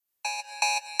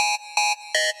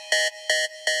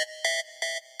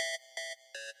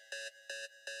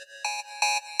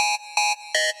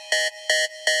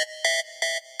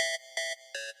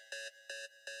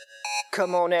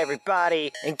Come on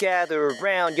everybody and gather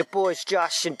around. Your boys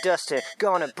Josh and Dustin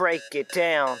gonna break it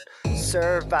down.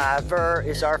 Survivor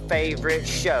is our favorite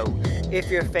show.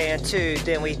 If you're a fan too,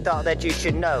 then we thought that you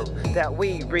should know that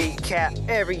we recap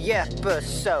every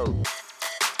episode.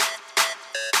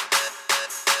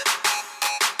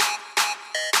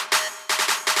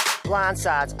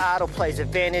 Blindsides, idle plays,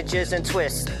 advantages, and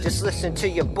twists. Just listen to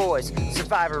your boys,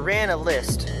 Survivor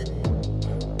Analyst.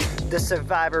 The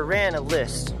Survivor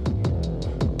Analyst.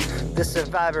 The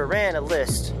Survivor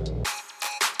Analyst.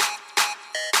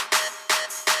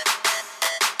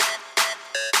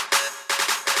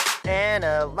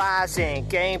 Analyzing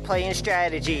gameplay and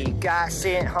strategy. Got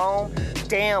sent home?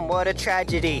 Damn, what a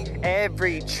tragedy.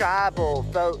 Every tribal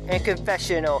vote and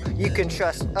confessional. You can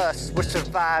trust us, we're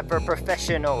Survivor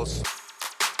professionals.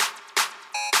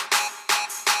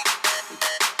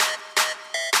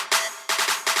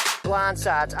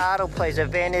 Blindsides, idle plays,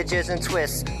 advantages, and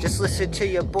twists. Just listen to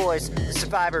your boys, the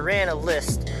Survivor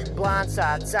Analyst.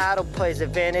 Blindsides, idle plays,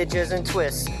 advantages, and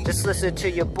twists. Just listen to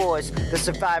your boys, the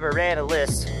Survivor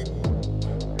Analyst.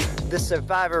 The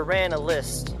Survivor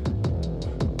Analyst.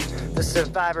 The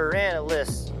Survivor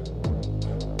Analyst.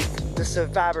 The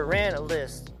Survivor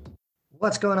Analyst.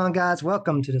 What's going on, guys?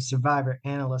 Welcome to the Survivor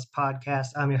Analyst podcast.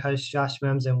 I'm your host, Josh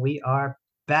Mims, and we are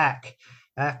back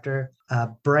after a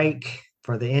break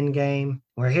for the end game.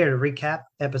 We're here to recap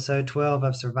episode 12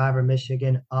 of Survivor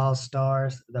Michigan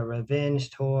All-Stars, the Revenge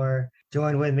Tour.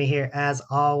 Join with me here, as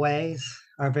always,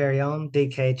 our very own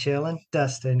DK Chillin',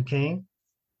 Dustin King.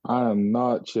 I am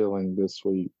not chilling this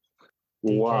week.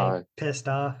 DK Why? Pissed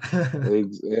off.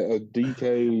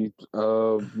 DK, I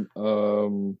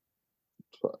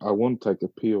want to take a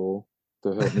pill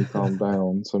to help me calm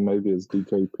down, so maybe it's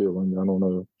DK pilling. I don't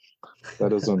know. That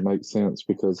doesn't make sense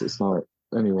because it's not.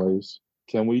 Anyways,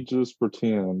 can we just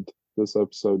pretend this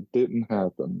episode didn't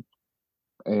happen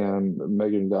and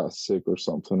Megan got sick or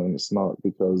something, and it's not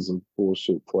because of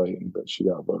bullshit playing that she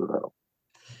got voted out?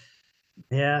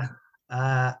 Yeah.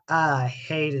 I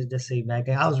hated to see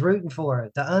Megan. I was rooting for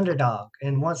her, the underdog.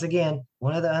 And once again,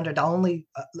 one of the only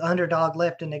underdog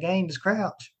left in the game is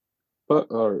Crouch. But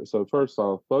all right, so first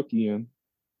off, fuck Ian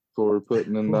for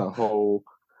putting in that whole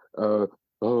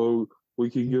we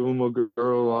can give them a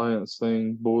girl alliance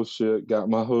thing bullshit. Got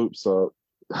my hopes up.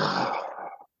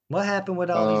 What happened with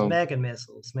all these Megan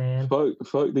missiles, man?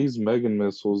 Fuck these Megan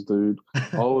missiles, dude.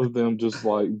 All of them just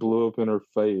like blew up in her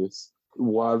face.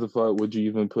 Why the fuck would you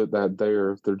even put that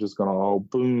there if they're just gonna all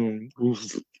boom?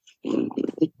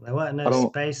 There wasn't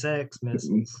no SpaceX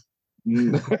missiles.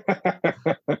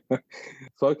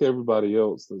 Fuck everybody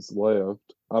else that's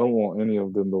left. I don't want any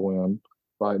of them to win.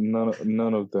 Like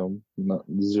none of them.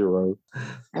 Zero.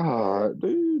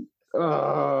 Dude.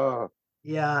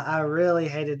 Yeah, I really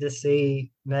hated to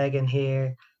see Megan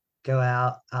here go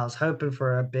out. I was hoping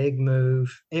for a big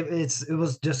move. It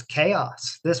was just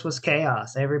chaos. This was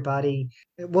chaos. Everybody.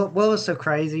 What was so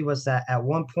crazy was that at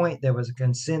one point there was a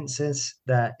consensus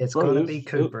that it's going to be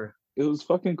Cooper. It was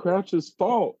fucking Crouch's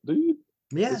fault, dude.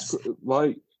 Yes.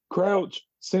 Like Crouch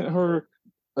sent her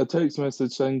a text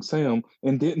message saying Sam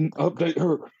and didn't update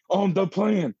her on the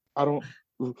plan. I don't.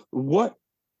 What?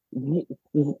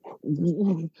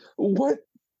 What?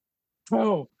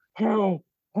 How,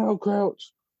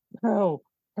 Crouch? How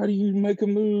do you make a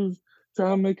move,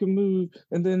 try and make a move,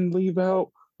 and then leave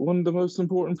out one of the most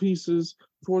important pieces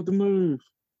for the move?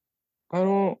 I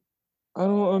don't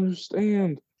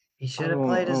understand. He should have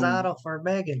played his idol for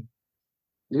Megan.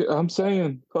 Yeah, I'm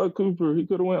saying, fuck Cooper. He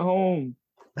could have went home.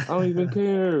 I don't even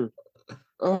care.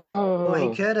 Well,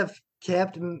 he could have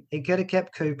kept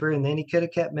Cooper, and then he could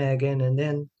have kept Megan, and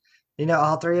then,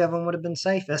 all three of them would have been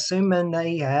safe, assuming that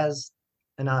he has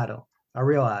an idol. A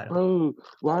real idol. Bro,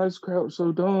 why is Crouch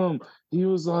so dumb? He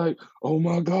was like, oh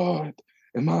my God,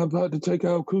 am I about to take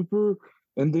out Cooper?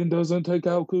 And then doesn't take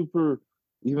out Cooper,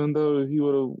 even though he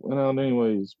would have went out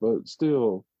anyways. But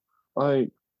still,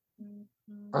 like,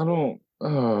 I don't,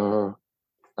 I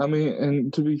mean,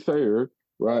 and to be fair,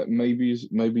 right, maybe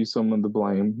some of the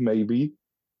blame, maybe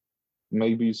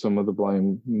some of the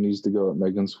blame needs to go at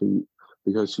Megan's feet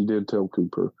because she did tell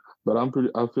Cooper. But I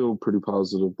feel pretty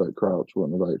positive that Crouch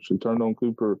wouldn't have actually turned on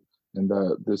Cooper and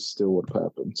that this still would have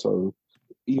happened. So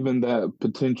even that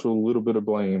potential little bit of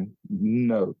blame,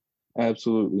 no,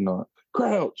 absolutely not.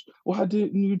 Crouch, why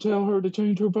didn't you tell her to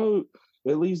change her vote?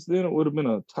 At least then it would have been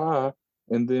a tie,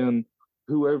 and then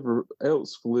whoever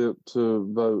else flipped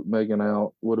to vote Megan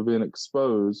out would have been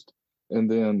exposed, and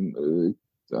then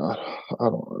I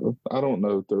don't know. I don't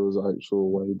know if there was an actual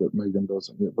way that Megan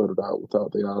doesn't get voted out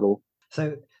without the idol.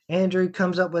 So Andrew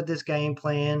comes up with this game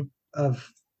plan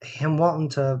of him wanting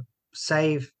to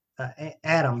save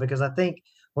Adam, because I think,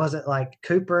 was it like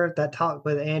Cooper that talked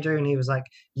with Andrew and he was like,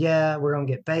 yeah, we're going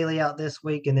to get Bailey out this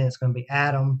week and then it's going to be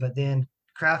Adam. But then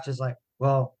Crouch is like,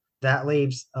 well, that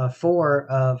leaves 4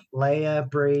 of Leia,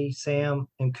 Bree, Sam,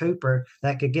 and Cooper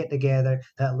that could get together.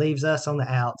 That leaves us on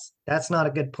the outs. That's not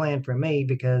a good plan for me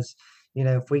because,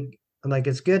 if we like,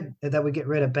 it's good that we get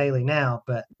rid of Bailey now,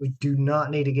 but we do not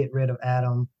need to get rid of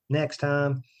Adam next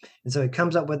time. And so he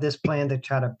comes up with this plan to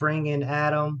try to bring in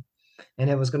Adam, and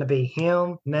it was going to be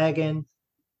him, Megan,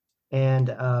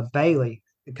 and Bailey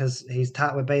because he's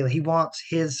tight with Bailey. He wants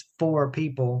his 4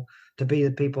 people to be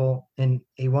the people, and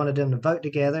he wanted them to vote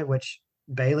together, which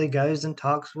Bailey goes and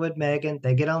talks with Megan.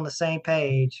 They get on the same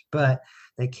page, but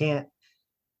they can't.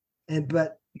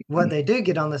 But what they do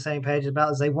get on the same page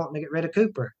about is they want to get rid of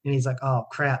Cooper. And he's like, oh,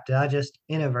 crap, did I just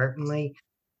inadvertently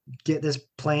get this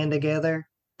plan together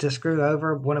to screw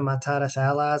over one of my tightest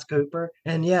allies, Cooper?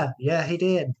 And yeah, he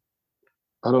did.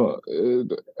 I don't.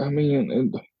 I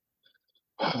mean,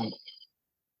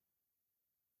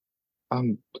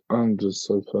 I'm just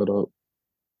so fed up.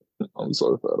 I'm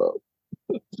so fed up.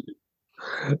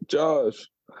 Josh.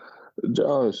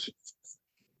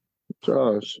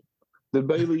 Did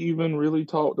Bailey even really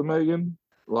talk to Megan?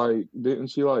 Like, didn't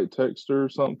she like text her or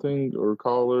something or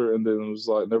call her and then it was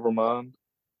like, never mind?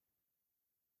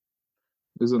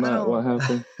 Isn't that what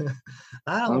happened?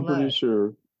 I'm pretty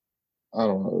sure. I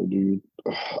don't know, dude.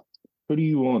 Who do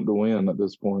you want to win at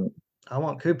this point? I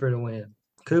want Cooper to win.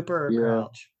 Cooper or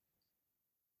Crouch?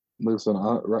 Listen,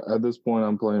 at this point,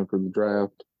 I'm playing for the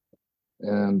draft,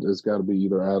 and it's got to be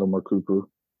either Adam or Cooper.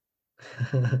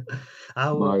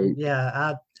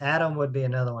 Adam would be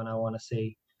another one I want to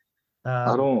see.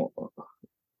 I don't.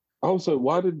 Also,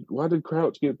 why did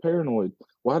Crouch get paranoid?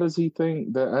 Why does he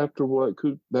think that after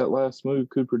that last move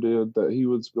Cooper did, that he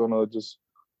was gonna just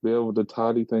be able to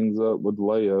tidy things up with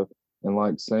Leia, and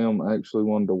like Sam actually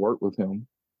wanted to work with him?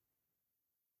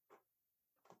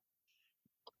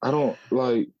 I don't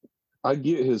like. I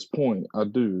get his point. I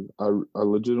do. I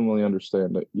legitimately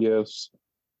understand it. Yes,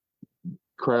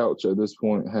 Crouch at this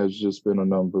point has just been a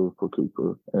number for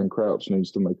Cooper, and Crouch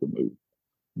needs to make a move.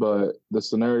 But the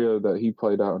scenario that he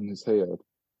played out in his head,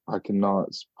 I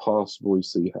cannot possibly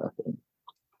see happening.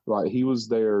 Like, he was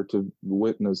there to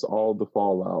witness all the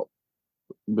fallout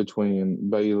between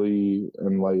Bailey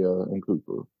and Leia and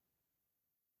Cooper,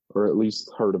 or at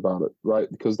least heard about it, right?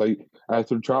 Because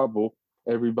after Tribal,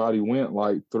 everybody went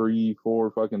like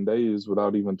 3-4 fucking days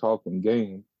without even talking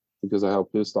game because of how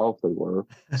pissed off they were.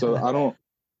 So I don't.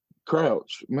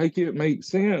 Crouch, make it make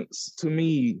sense to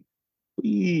me,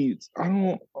 please. I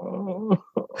don't.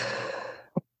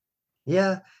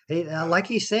 Yeah, like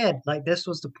he said, like this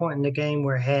was the point in the game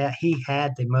where he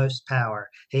had the most power.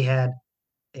 He had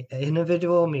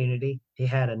individual immunity. He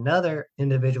had another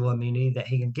individual immunity that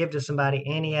he can give to somebody,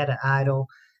 and he had an idol.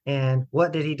 And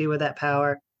what did he do with that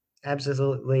power?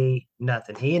 Absolutely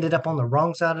nothing. He ended up on the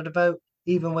wrong side of the vote,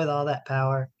 even with all that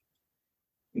power.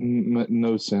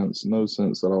 No sense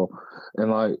at all.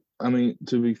 And like, I mean,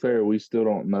 to be fair, we still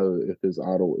don't know if his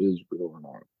idol is real or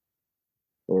not,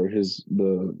 or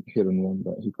the hidden one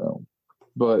that he found.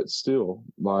 But still,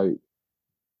 like,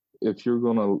 if you're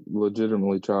gonna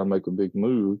legitimately try and make a big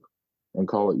move and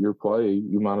call it your play,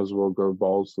 you might as well go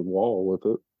balls to the wall with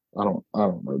it. I don't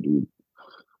know, dude.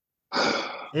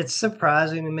 It's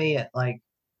surprising to me at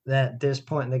this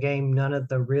point in the game, none of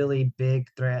the really big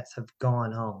threats have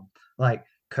gone home. Like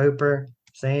Cooper,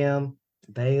 Sam,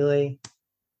 Bailey,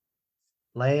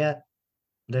 Leia,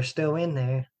 they're still in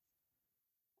there.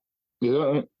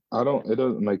 Yeah, it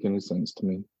doesn't make any sense to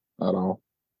me at all.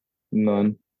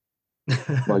 None.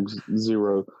 Like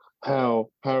zero. How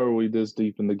are we this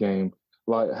deep in the game?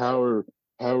 Like, how are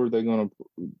they gonna?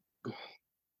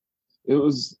 It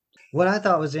was. What I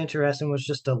thought was interesting was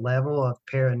just a level of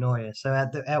paranoia. So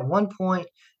at one point,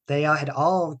 they had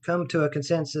all come to a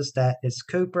consensus that it's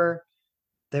Cooper.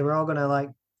 They were all going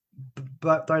to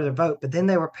throw their vote, but then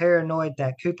they were paranoid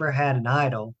that Cooper had an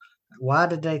idol. Why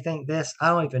did they think this? I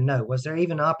don't even know. Was there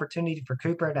even an opportunity for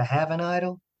Cooper to have an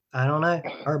idol? I don't know.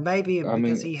 Or maybe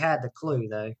because he had the clue,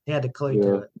 though. He had the clue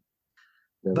to it.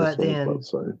 Yeah, but then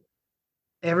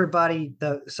everybody,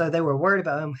 so they were worried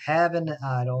about him having an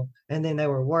idol, and then they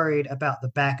were worried about the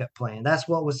backup plan. That's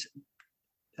what was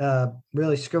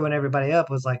really screwing everybody up,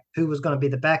 was like who was going to be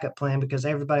the backup plan, because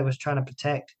everybody was trying to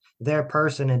protect their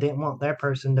person and didn't want their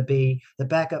person to be the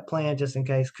backup plan just in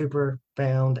case Cooper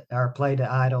found or played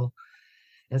the idol.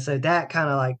 And so that kind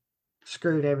of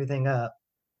screwed everything up.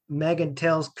 Megan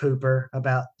tells Cooper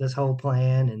about this whole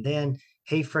plan, and then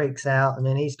he freaks out, and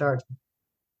then he starts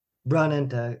running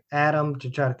to Adam to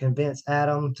try to convince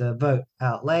Adam to vote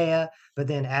out Leia. But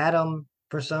then Adam,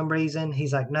 for some reason,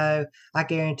 he's like, no, I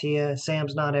guarantee you,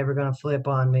 Sam's not ever going to flip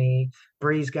on me.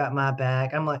 Bree's got my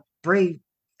back. I'm like, Bree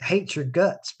hates your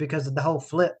guts because of the whole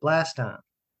flip last time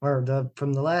or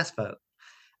from the last vote.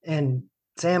 And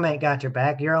Sam ain't got your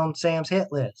back. You're on Sam's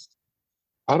hit list.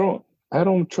 I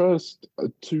don't trust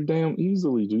too damn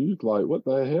easily, dude. Like, what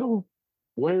the hell?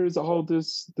 Where is all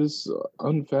this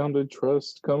unfounded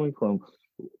trust coming from?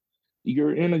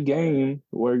 You're in a game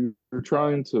where you're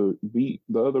trying to beat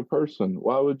the other person.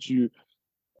 Why would you?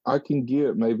 I can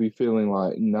get maybe feeling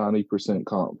like 90%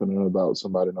 confident about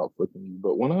somebody not flipping you,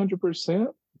 but 100%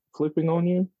 flipping on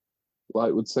you,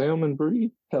 like with Sam and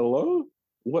Bree. Hello,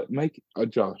 what make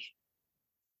Josh?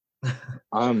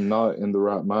 I'm not in the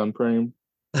right mind frame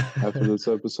after this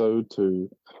episode to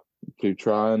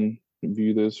try and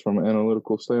view this from an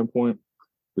analytical standpoint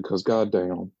because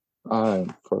goddamn, I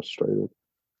am frustrated.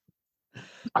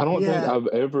 I don't think I've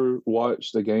ever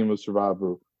watched a game of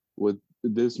Survivor with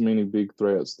this many big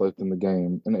threats left in the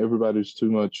game, and everybody's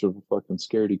too much of a fucking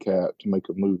scaredy cat to make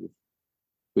a move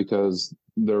because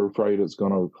they're afraid it's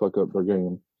gonna fuck up their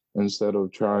game instead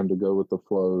of trying to go with the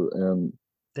flow. And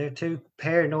they're too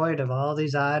paranoid of all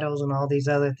these idols and all these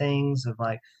other things of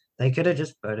like they could have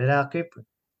just voted out Cooper.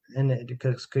 And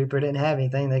because Cooper didn't have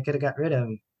anything, they could have got rid of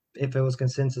him if it was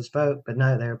consensus vote. But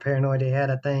no, they were paranoid he had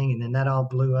a thing, and then that all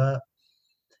blew up.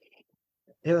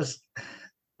 It was,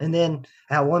 and then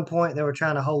at one point they were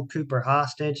trying to hold Cooper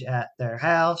hostage at their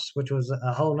house, which was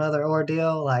a whole nother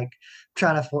ordeal. Like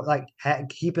trying to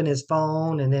keeping his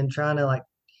phone, and then trying to like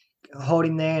hold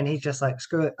him there, and he's just like,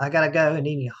 "Screw it, I gotta go." And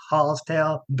then he hauls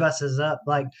tail, busts up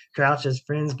like Crouch's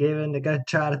Friendsgiving to go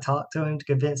try to talk to him to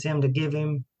convince him to give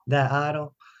him that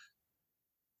idol.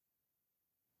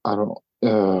 I don't,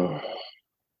 uh,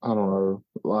 I don't know.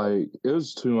 Like, it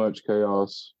was too much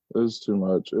chaos. It was too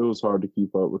much. It was hard to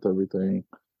keep up with everything.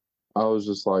 I was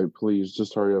just like, please,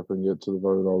 just hurry up and get to the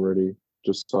vote already,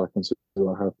 just so I can see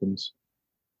what happens.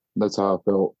 That's how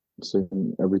I felt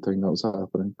seeing everything that was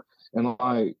happening. And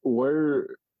like,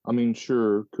 I mean,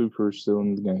 sure, Cooper's still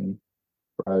in the game,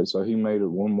 right? So he made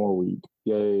it one more week.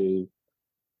 Yay.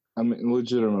 I mean,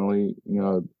 legitimately,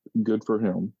 good for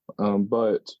him.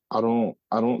 But I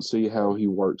don't see how he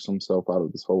works himself out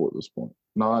of this hole at this point.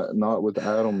 Not with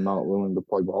Adam not willing to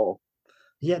play ball.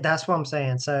 Yeah, that's what I'm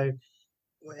saying. So,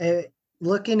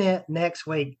 looking at next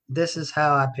week, this is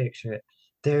how I picture it.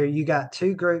 There, you got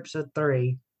two groups of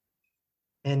three,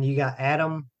 and you got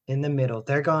Adam in the middle.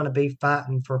 They're going to be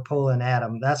fighting for pulling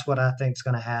Adam. That's what I think is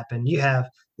going to happen. You have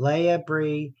Leia,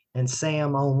 Bree, and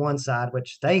Sam on one side,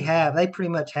 which they pretty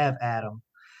much have Adam.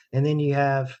 And then you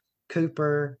have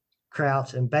Cooper,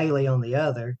 Crouch, and Bailey on the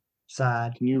other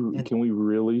side. Can we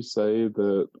really say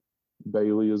that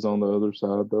Bailey is on the other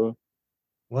side though?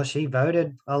 Well, she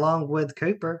voted along with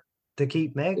Cooper to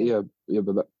keep Megan. Yeah,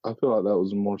 but I feel like that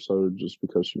was more so just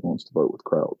because she wants to vote with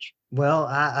Crouch. Well,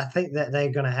 I think that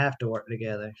they're going to have to work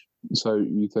together. So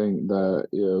you think that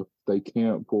if they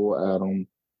can't pull Adam,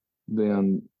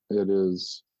 then it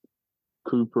is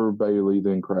Cooper, Bailey,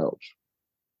 then Crouch,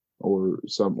 or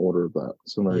some order of that,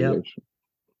 some variation. Yep.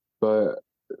 But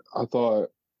I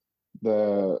thought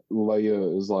that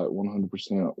Leia is like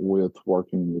 100% with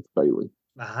working with Bailey.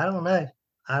 I don't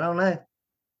know.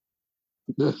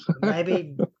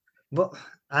 Maybe, well,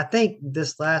 I think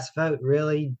this last vote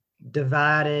really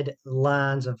divided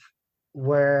lines of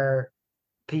where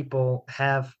people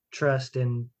have trust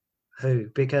in who,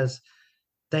 because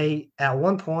they, at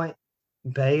one point,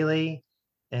 Bailey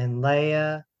and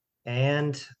Leia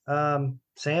and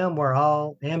Sam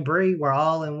and Bree were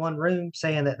all in one room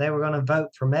saying that they were going to vote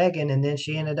for Megan, and then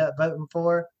she ended up voting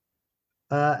for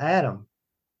Adam.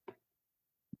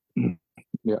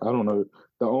 Yeah, I don't know.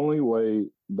 The only way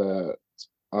that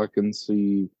I can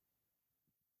see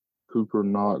Cooper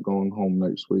not going home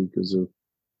next week is if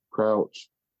Crouch's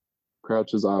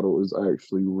idol is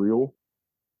actually real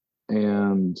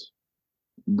and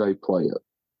they play it.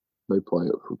 They play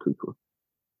it for Cooper.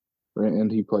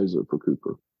 And he plays it for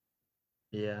Cooper.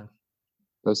 Yeah.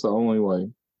 That's the only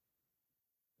way.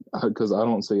 Because I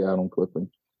don't see Adam flipping.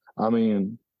 I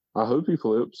mean, I hope he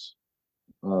flips.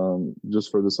 Just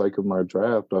for the sake of my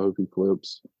draft, I hope he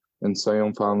flips and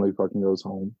Sam finally fucking goes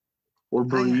home. Or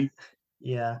Bree.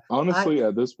 Yeah. Honestly,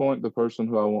 at this point, the person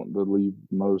who I want to leave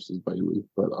most is Bailey,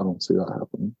 but I don't see that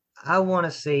happening. I want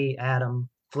to see Adam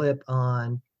flip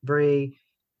on Bree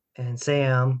and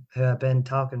Sam, who have been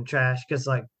talking trash, because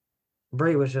like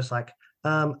Bree was just like,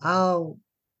 I'll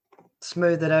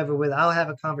smooth it over with. I'll have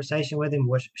a conversation with him,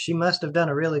 which she must have done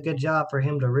a really good job for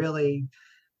him to really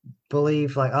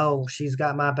believe like, oh, she's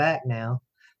got my back now.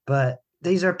 But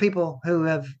these are people who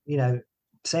have,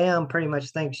 Sam pretty much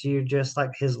thinks you're just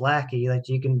like his lackey, that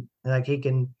you can, like, he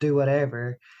can do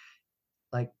whatever.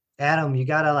 Like, Adam, you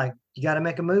gotta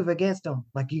make a move against him.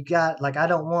 Like, I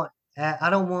don't want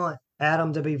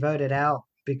Adam to be voted out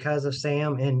because of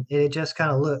Sam, and it just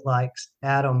kind of looked like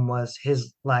Adam was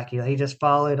his lackey. Like, he just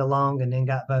followed along and then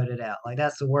got voted out. Like,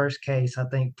 that's the worst case, I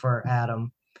think, for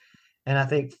Adam. And I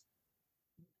think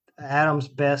Adam's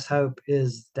best hope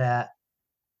is that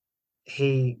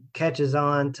he catches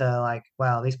on to, like,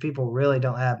 wow, these people really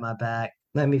don't have my back.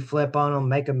 Let me flip on them,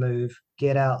 make a move,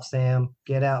 get out Sam,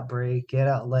 get out Bree, get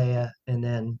out Leia, and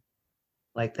then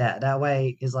like that. That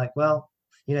way is like, well,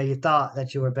 you thought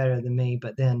that you were better than me,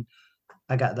 but then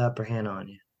I got the upper hand on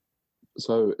you.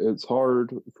 So it's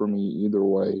hard for me either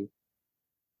way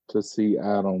to see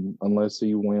Adam, unless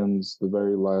he wins the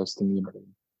very last immunity,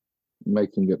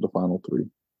 making it the final three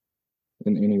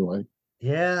in any way.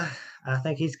 Yeah, I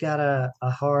think he's got a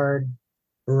hard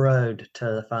road to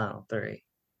the final three.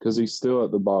 Because he's still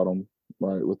at the bottom,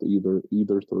 right, with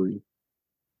either three.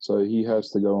 So he has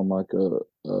to go on like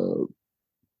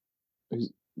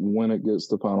when it gets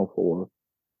to final four,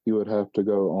 he would have to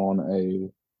go on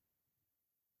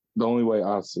the only way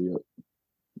I see it,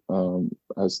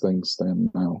 as things stand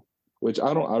now. Which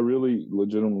I really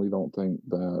legitimately don't think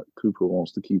that Cooper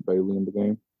wants to keep Bailey in the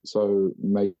game. So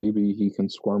maybe he can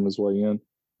squirm his way in,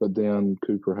 but then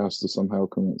Cooper has to somehow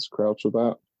convince Crouch of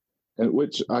that. And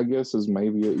which I guess is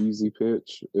maybe an easy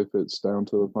pitch if it's down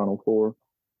to the final four,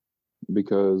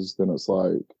 because then it's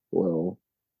like, well,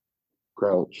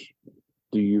 Crouch,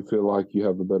 do you feel like you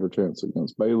have a better chance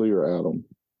against Bailey or Adam,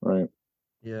 right?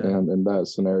 Yeah. And in that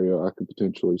scenario, I could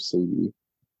potentially see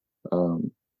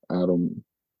Adam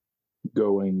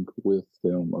going with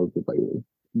them over Bailey.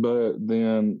 But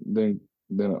then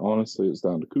honestly, it's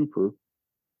down to Cooper.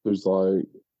 There's like,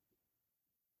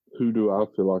 who do I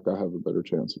feel like I have a better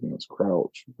chance against,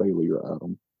 Crouch, Bailey, or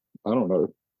Adam? I don't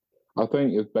know. I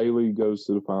think if Bailey goes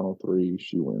to the final three,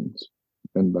 she wins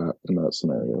in that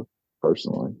scenario,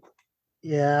 personally.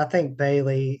 Yeah, I think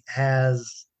Bailey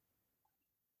has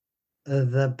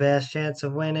the best chance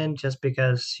of winning just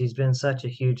because she's been such a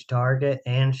huge target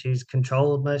and she's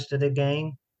controlled most of the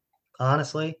game,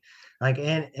 honestly. Like,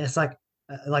 and it's like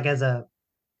as a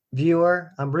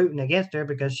viewer, I'm rooting against her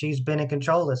because she's been in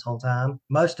control this whole time,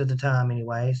 most of the time,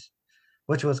 anyways,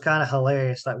 which was kind of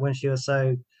hilarious. Like when she was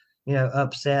so,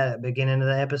 upset at the beginning of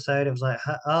the episode, it was like,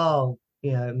 oh,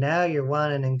 now you're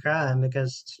whining and crying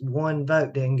because one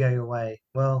vote didn't go your way.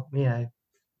 Well,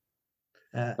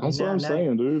 That's what I'm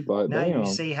saying, dude. Like, now you damn.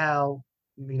 see how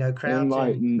And Crouch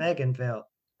like, and Megan felt.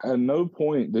 at no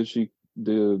point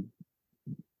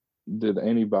did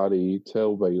anybody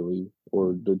tell Bailey,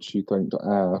 or did she think to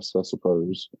ask, I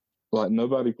suppose. Like,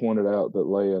 nobody pointed out that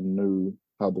Leia knew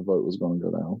how the vote was going to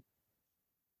go down.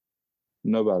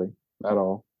 Nobody at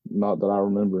all. Not that I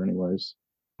remember, anyways.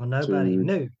 Well, nobody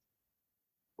knew.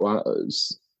 Well,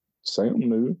 Sam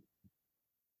knew,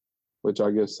 which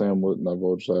I guess Sam wouldn't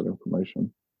divulge that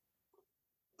information.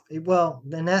 Well,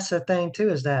 then that's the thing too,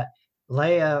 is that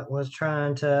Leia was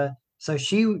trying to. So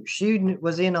she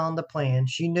was in on the plan.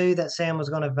 She knew that Sam was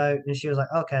going to vote, and she was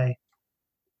like, "Okay,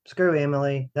 screw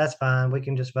Emily. That's fine. We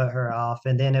can just vote her off,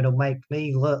 and then it'll make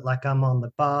me look like I'm on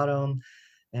the bottom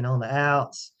and on the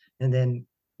outs, and then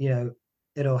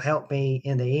it'll help me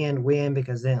in the end win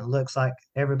because then it looks like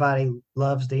everybody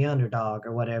loves the underdog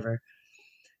or whatever."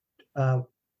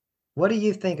 What do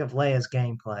you think of Leia's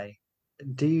gameplay?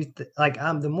 Do you like?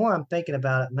 The more I'm thinking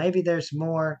about it, maybe there's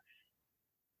more.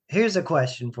 Here's a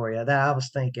question for you that I was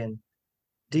thinking.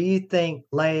 Do you think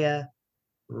Leia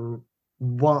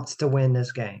wants to win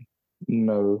this game?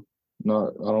 No,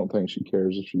 not. I don't think she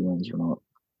cares if she wins or not.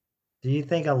 Do you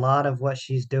think a lot of what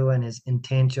she's doing is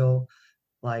intentional,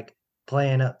 like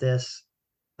playing up this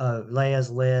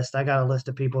Leia's list? I got a list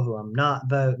of people who I'm not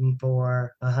voting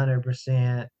for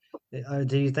 100%. Or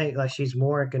do you think like she's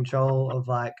more in control of,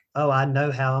 like, oh, I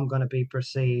know how I'm going to be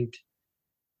perceived,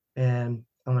 and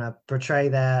I'm going to portray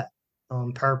that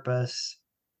on purpose,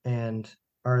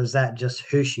 or is that just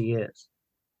who she is?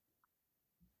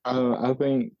 I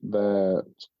think that,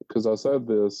 because I said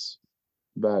this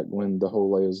back when the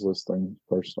whole Leia's list thing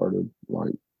first started,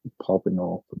 like, popping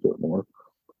off a bit more,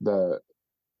 that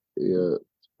it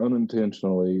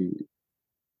unintentionally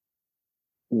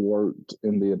worked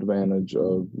in the advantage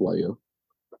of Leia.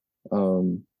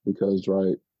 Because,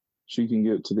 right, she can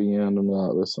get to the end and be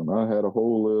like, listen, I had a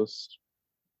whole list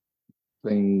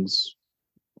things,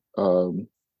 and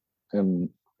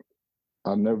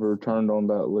I never turned on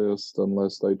that list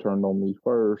unless they turned on me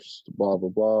first, blah, blah,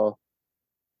 blah.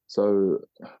 So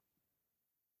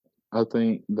I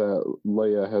think that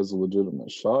Leia has a legitimate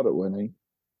shot at winning.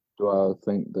 Do I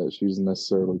think that she's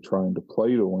necessarily trying to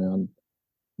play to win?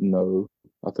 No.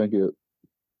 I think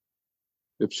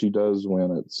if she does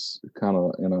win, it's kind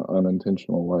of in an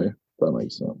unintentional way. If that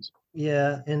makes sense.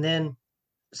 Yeah, and then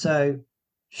so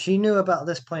she knew about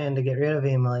this plan to get rid of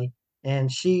Emily, and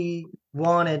she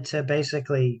wanted to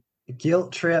basically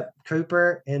guilt trip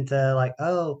Cooper into like,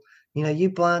 oh, you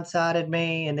blindsided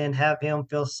me, and then have him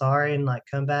feel sorry and like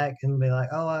come back and be like,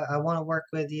 oh, I want to work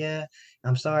with you.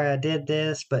 I'm sorry I did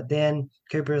this. But then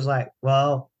Cooper's like,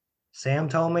 well, Sam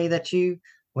told me that you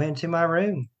went to my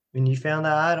room and you found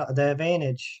the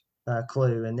advantage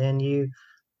clue, and then you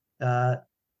uh,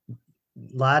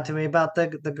 lied to me about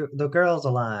the girls'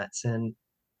 alliance and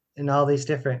all these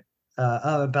different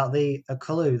about the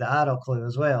clue, the idol clue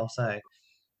as well. So,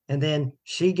 and then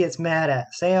she gets mad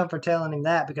at Sam for telling him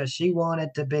that because she wanted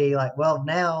to be like, well,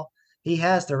 now he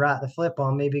has the right to flip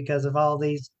on me because of all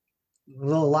these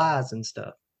little lies and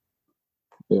stuff.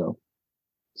 Yeah.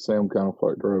 Sam kind of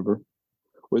fucked her over.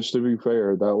 Which, to be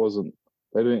fair,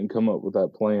 they didn't come up with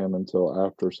that plan until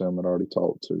after Sam had already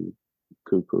talked to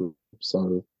Cooper.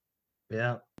 So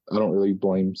Yeah. I don't really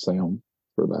blame Sam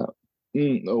for that.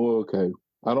 Okay.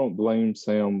 I don't blame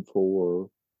Sam for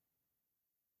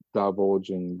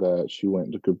divulging that she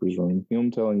went to Cooper's room. Him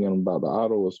telling him about the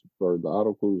idol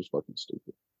clue was fucking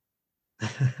stupid.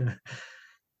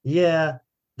 Yeah,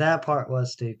 that part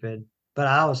was stupid. But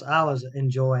I was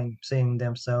enjoying seeing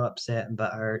them so upset and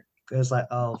butthurt. It was like,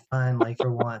 oh, finally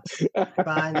for once.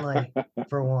 Finally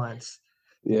for once.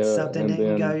 Yeah, Something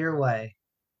didn't go your way.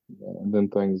 And then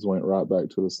things went right back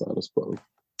to the status quo.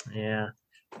 Yeah.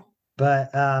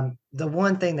 But the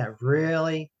one thing that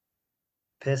really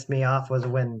pissed me off was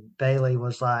when Bailey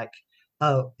was like,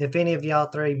 oh, if any of y'all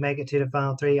three make it to the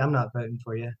final three, I'm not voting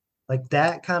for you. Like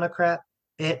that kind of crap,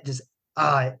 it just,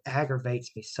 it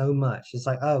aggravates me so much. It's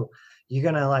like, oh, you're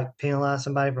going to like penalize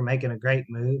somebody for making a great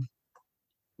move?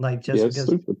 Like just it's because.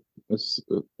 Stupid.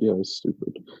 It's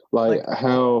stupid. Like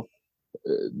how,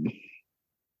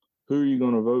 who are you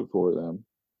going to vote for then?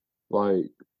 Like,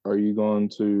 are you going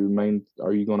to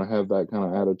have that kind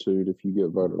of attitude if you get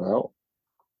voted out?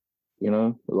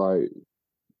 Like,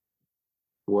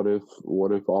 what if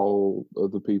all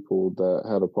of the people that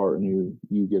had a part in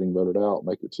you getting voted out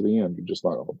make it to the end? You're just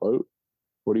not going to vote.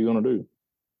 What are you going to do?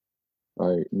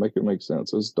 Like, make it make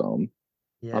sense. It's dumb.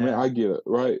 Yeah. I mean, I get it,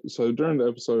 right? So during the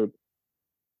episode,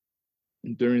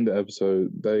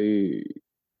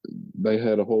 they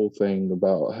had a whole thing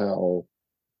about how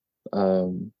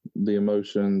the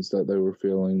emotions that they were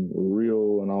feeling were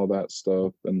real and all that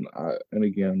stuff. And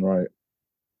again, right,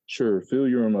 sure, feel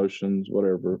your emotions,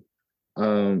 whatever.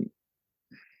 But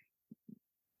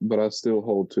I still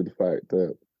hold to the fact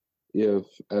that if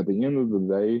at the end of the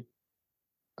day,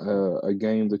 a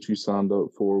game that you signed up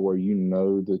for where you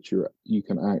know that you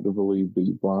can actively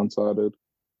be blindsided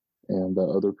and that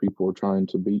other people are trying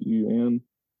to beat you in,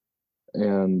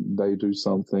 and they do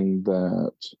something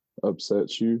that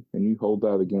upsets you and you hold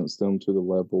that against them to the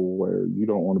level where you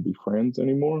don't want to be friends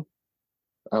anymore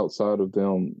outside of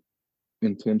them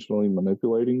intentionally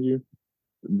manipulating you,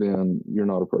 then you're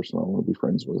not a person I want to be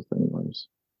friends with anyways.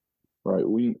 Right?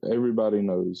 Everybody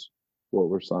knows what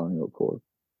we're signing up for,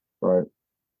 right?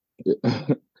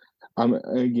 I'm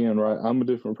a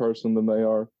different person than they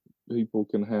are. People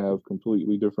can have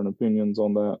completely different opinions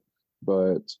on that,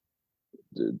 but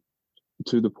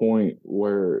to the point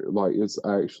where like it's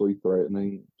actually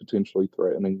potentially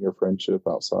threatening your friendship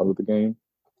outside of the game,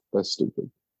 that's stupid.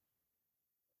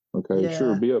 Okay, Yeah.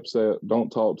 Sure, be upset,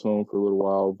 don't talk to them for a little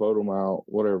while, vote them out,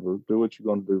 whatever, do what you're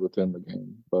going to do within the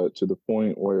game. But to the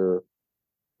point where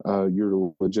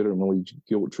you're legitimately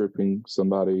guilt tripping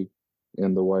somebody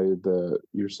in the way that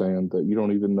you're saying that you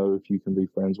don't even know if you can be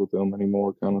friends with them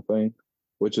anymore, kind of thing,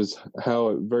 which is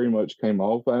how it very much came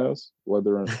off as,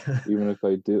 whether even if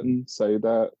they didn't say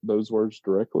those words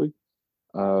directly,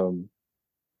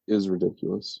 is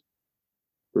ridiculous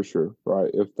for sure. Right?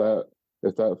 If that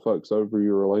fucks over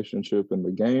your relationship in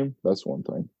the game, that's one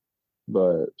thing,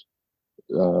 but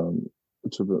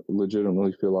to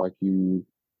legitimately feel like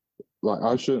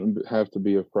I shouldn't have to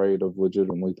be afraid of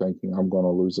legitimately thinking I'm going to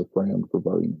lose a friend for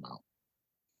voting them out.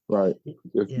 Right?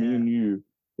 If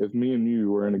me and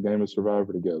you were in a game of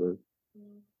Survivor together,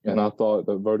 and I thought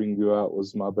that voting you out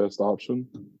was my best option,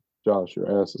 Josh,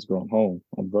 your ass is going home.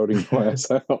 I'm voting your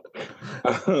ass out.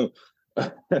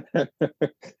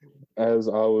 As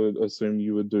I would assume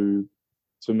you would do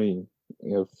to me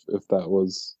if that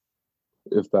was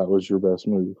your best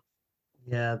move.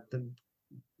 Yeah,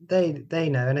 they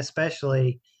know, and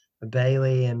especially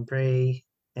Bailey and Bree.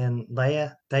 and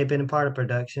Leia, they've been a part of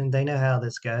production. They know how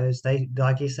this goes. They,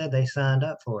 like you said, they signed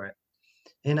up for it.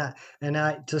 And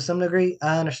I to some degree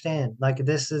I understand. Like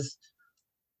this is,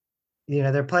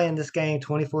 they're playing this game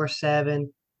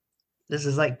 24/7. This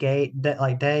is like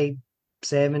day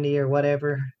 70 or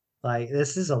whatever. Like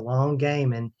this is a long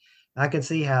game, and I can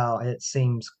see how it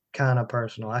seems kind of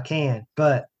personal. I can,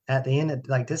 but at the end of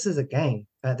like this is a game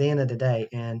at the end of the day,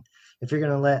 and if you're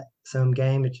gonna let some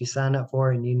game that you signed up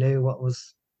for and you knew what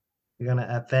was gonna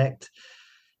affect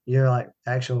your like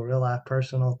actual real life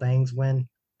personal things, when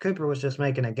Cooper was just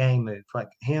making a game move, like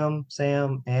him,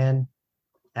 Sam, and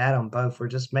Adam both were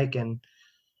just making,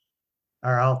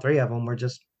 or all three of them were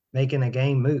just making a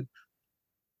game move.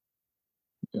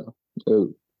 Yeah.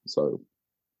 So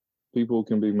people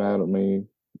can be mad at me.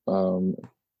 I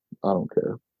don't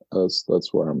care. That's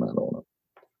where I'm at on it.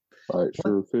 All right,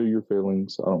 sure, feel your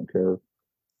feelings. I don't care.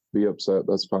 Be upset.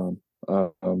 That's fine.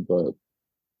 But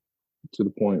to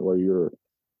the point where you're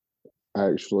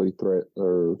actually threat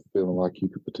or feeling like you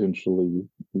could potentially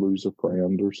lose a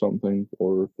friend or something,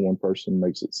 or if one person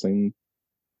makes it seem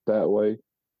that way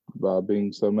by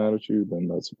being so mad at you, then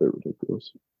that's a bit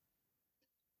ridiculous.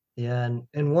 Yeah,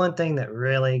 and one thing that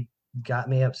really got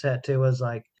me upset too was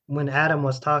like when Adam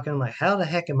was talking, I'm like, how the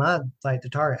heck am I like the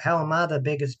target? How am I the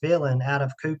biggest villain out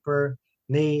of Cooper,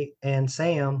 me, and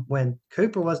Sam when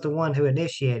Cooper was the one who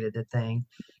initiated the thing?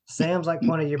 Sam's like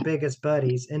one of your biggest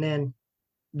buddies, and then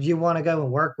you want to go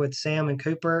and work with Sam and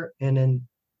Cooper, and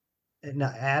then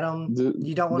Adam,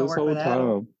 you don't want to This work with whole Adam?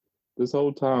 time, this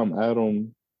whole time,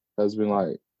 Adam has been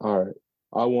like, "All right,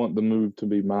 I want the move to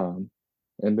be mine,"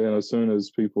 and then as soon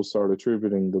as people start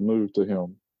attributing the move to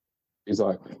him, he's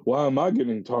like, "Why am I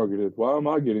getting targeted? Why am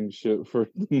I getting shit for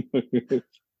the move?"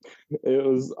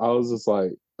 I was just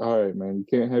like, "All right, man, you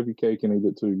can't have your cake and eat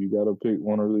it too. You got to pick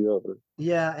one or the other."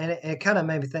 Yeah, and it kind of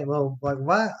made me think, well, like,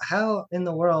 why? How in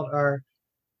the world are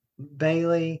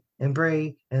Bailey and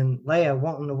Bree and Leia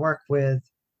wanting to work with,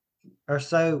 are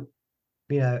so,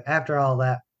 after all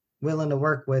that, willing to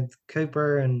work with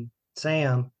Cooper and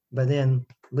Sam, but then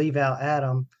leave out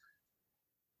Adam,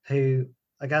 who,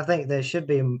 like, I think there should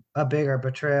be a bigger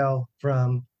betrayal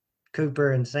from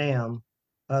Cooper and Sam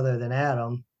other than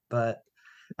Adam, but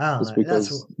I don't It's know.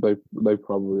 That's because they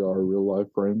probably are real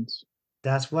life friends.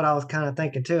 that's what I was kind of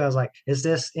thinking too. I was like, is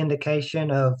this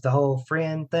indication of the whole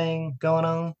friend thing going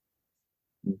on?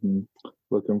 Hmm.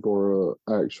 Looking for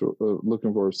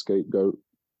a scapegoat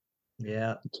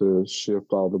Yeah. to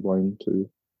shift all the blame to.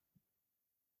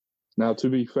 Now, to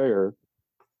be fair,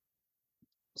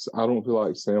 I don't feel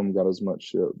like Sam got as much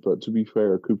shit, but to be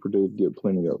fair, Cooper did get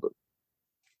plenty of it.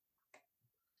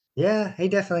 Yeah, he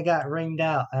definitely got ringed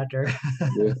out after.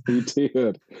 Yeah, he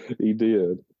did. He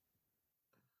did.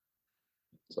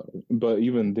 So, but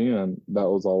even then, that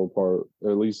was all a part,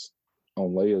 at least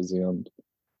on Leia's end.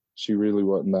 She really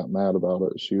wasn't that mad about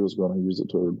it. She was going to use it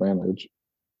to her advantage.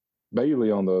 Bailey,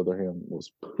 on the other hand,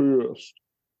 was pissed.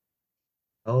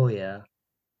 Oh yeah.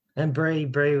 And Bree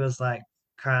was like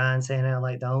crying, saying how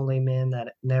like the only men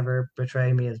that never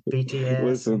betray me is BTS.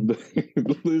 Listen,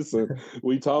 And listen.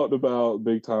 We talked about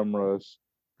Big Time Rush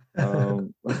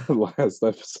last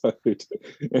episode,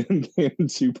 and then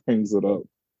she brings it up.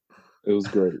 It was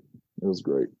great. It was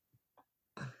great.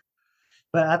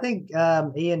 but I think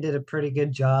Ian did a pretty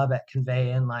good job at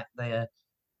conveying like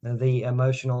the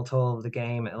emotional toll of the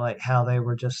game, and like how they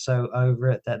were just so over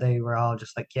it that they were all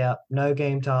just like, "Yep, no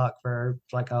game talk for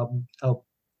like a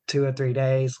 2 or 3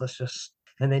 days. Let's just."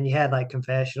 And then you had like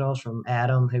confessionals from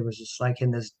Adam, who was just like in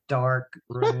this dark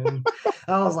room.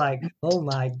 I was like, "Oh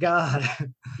my god,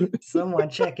 someone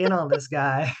check in on this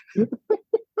guy."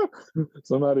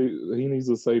 Somebody, he needs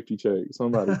a safety check.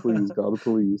 Somebody, please, God,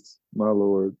 please, my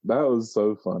Lord. That was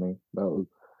so funny. That was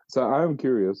so. I'm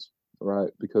curious,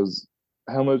 right? Because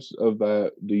how much of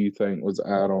that do you think was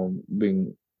Adam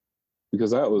being?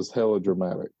 Because that was hella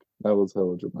dramatic. That was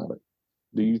hella dramatic.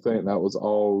 Do you think that was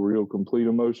all real, complete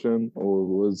emotion, or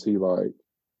was he like,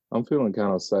 I'm feeling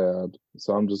kind of sad,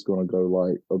 so I'm just going to go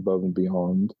like above and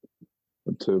beyond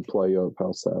to play up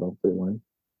how sad I'm feeling?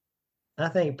 I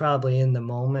think probably in the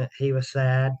moment he was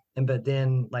sad, and but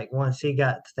then like once he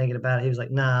got to thinking about it, he was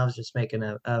like, "Nah, I was just making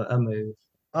a move."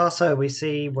 Also, we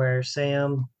see where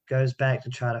Sam goes back to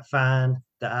try to find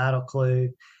the idol clue,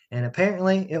 and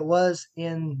apparently it was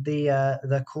in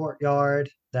the courtyard,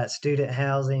 that student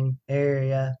housing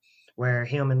area where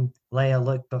him and Leia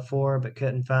looked before but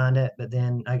couldn't find it. But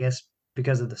then I guess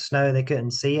because of the snow, they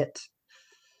couldn't see it.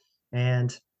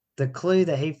 And the clue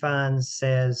that he finds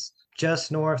says,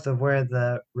 just north of where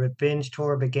the revenge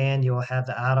tour began, you will have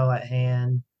the idol at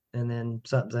hand. and then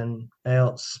something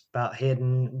else about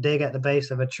hidden, dig at the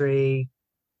base of a tree,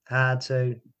 hide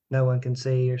so no one can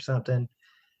see or something.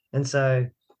 And so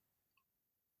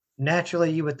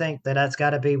naturally you would think that that's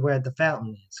got to be where the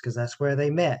fountain is because that's where they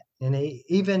met. And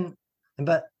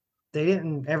but they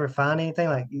didn't ever find anything.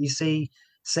 Like you see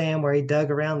Sam where he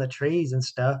dug around the trees and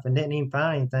stuff and didn't even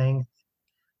find anything.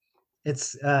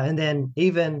 It's and then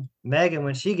even Megan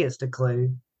when she gets the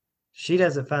clue, she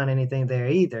doesn't find anything there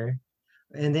either.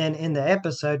 And then in the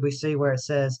episode, we see where it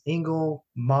says Ingle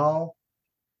Mall,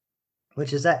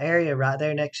 which is that area right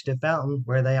there next to the fountain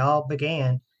where they all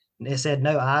began. And it said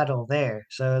no idol there.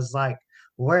 So it's like,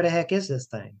 where the heck is this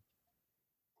thing?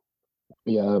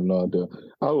 Yeah, I have no idea.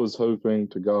 I was hoping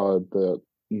to God that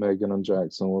Megan and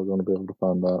Jackson were going to be able to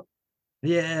find that.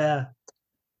 Yeah.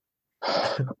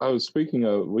 I was speaking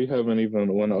of, we haven't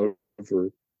even went over.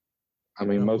 I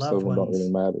mean, The most of loved them don't really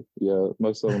ones. matter. Yeah,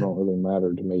 most of them don't really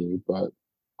matter to me. But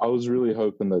I was really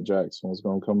hoping that Jackson was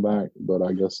going to come back, but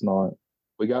I guess not.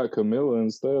 We got Camilla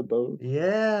instead, though.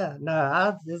 Yeah.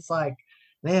 No, it's like,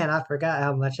 man, I forgot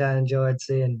how much I enjoyed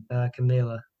seeing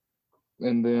Camila.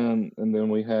 And then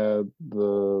we had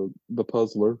the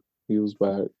puzzler. He was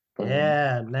back.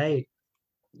 Yeah, Nate.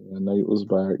 Yeah, Nate was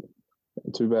back.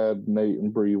 Too bad Nate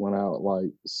and Bree went out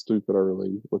like stupid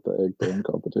early with the egg throwing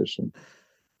competition.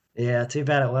 Yeah, too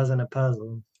bad it wasn't a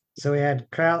puzzle. So we had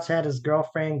Crouch had his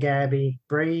girlfriend Gabby,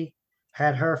 Bree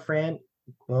had her friend,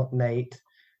 well, Nate.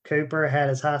 Cooper had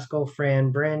his high school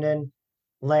friend Brendan.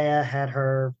 Leia had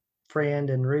her friend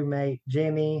and roommate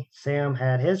Jimmy. Sam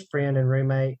had his friend and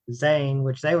roommate Zane,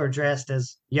 which they were dressed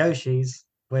as Yoshis,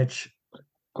 which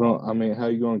I mean, how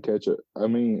you going to catch it? I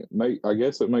mean, I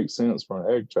guess it makes sense for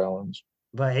an egg challenge.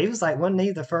 but he was like, wasn't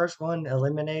he the first one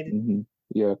eliminated?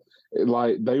 Yeah,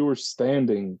 like they were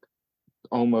standing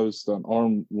almost an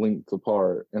arm length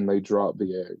apart, and they dropped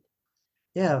the egg.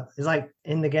 Yeah, it's like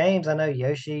in the games, I know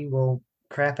Yoshi will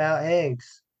crap out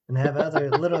eggs and have other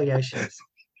little Yoshis.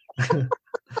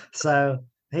 So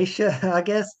he should, I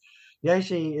guess,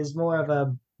 Yoshi is more of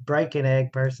a breaking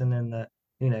egg person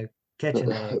than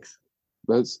catching eggs.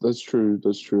 That's true.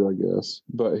 That's true, I guess.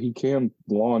 But he can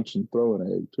launch and throw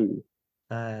an egg too.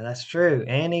 That's true.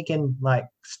 And he can like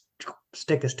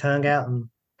stick his tongue out and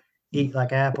eat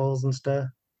like apples and stuff.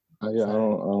 Yeah, So I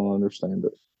don't understand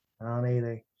it. I don't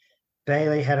either.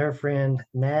 Bailey had her friend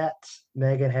Nat,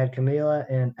 Megan had Camila,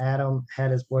 and Adam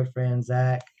had his boyfriend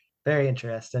Zach. Very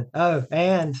interesting. Oh,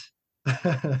 and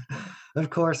of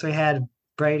course we had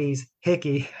Brady's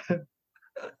Hickey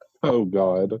Oh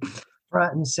God.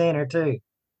 front and center too.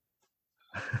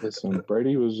 Listen,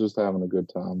 Brady was just having a good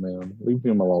time, man. Leave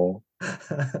him alone.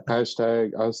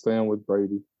 Hashtag I stand with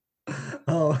Brady.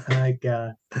 Oh my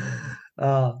god.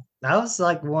 I was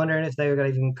like wondering if they were gonna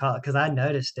even call it because I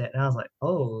noticed it and I was like,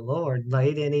 oh Lord, like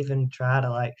he didn't even try to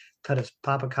like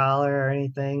pop a collar or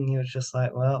anything. He was just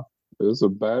like, well, It's a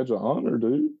badge of honor,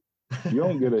 dude. You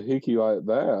don't get a hickey like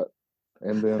that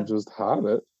and then just hide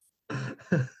it.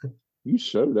 You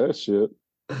show that shit.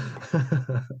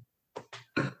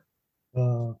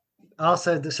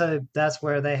 Also, so that's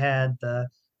where they had the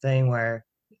thing where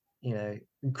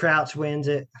Crouch wins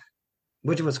it,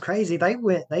 which was crazy. They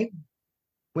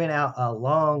went out a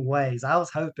long ways. I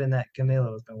was hoping that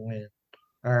Camila was gonna win,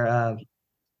 or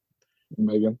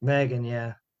Megan. Megan.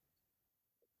 Yeah,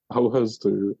 I was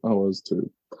too. I was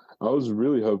too. I was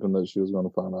really hoping that she was going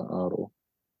to find out idol.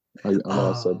 I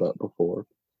know I said that before,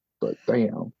 but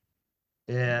damn.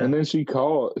 Yeah. And then she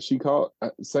called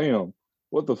Sam.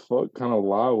 What the fuck kind of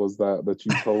lie was that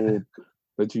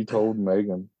you told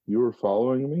Megan? You were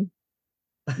following me?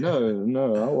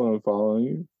 No, I wasn't following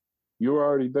you. You were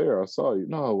already there. I saw you.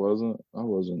 No, I wasn't. I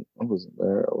wasn't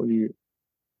there. What are you?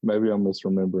 Maybe I'm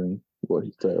misremembering what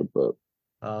he said, but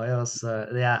Oh, it was.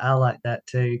 Yeah, I like that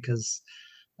too because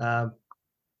um,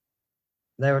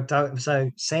 they were talking.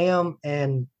 So Sam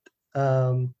and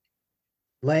um,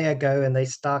 Leia go and they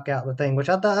stock out the thing, which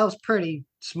I thought that was pretty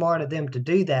smart of them to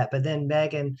do that. But then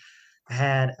Megan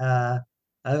had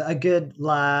a good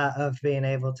lie of being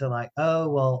able to like, oh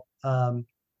well,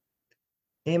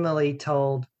 Emily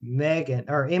told Megan,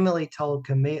 or Emily told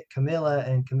Camilla,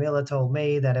 and Camilla told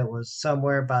me that it was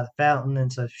somewhere by the fountain,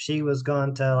 and so she was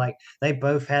going to like. They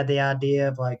both had the idea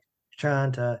of like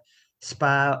trying to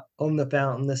spy on the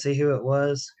fountain to see who it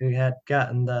was who had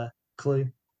gotten the clue.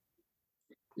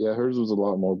 yeah, hers was a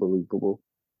lot more believable.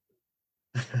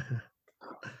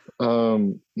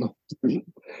 Um,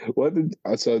 what did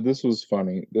I said? This was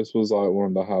funny. This was like one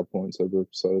of the high points of the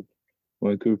episode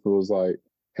when Cooper was like,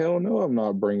 "Hell no, I'm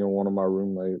not bringing one of my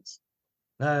roommates."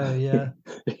 Oh yeah.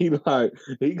 he got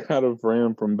a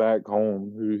friend from back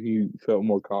home who he felt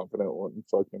more confident wouldn't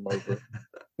fuck him over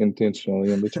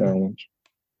intentionally in the challenge.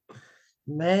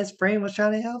 Man, his friend was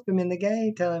trying to help him in the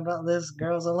game, tell him about this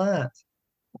girl's alliance.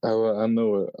 I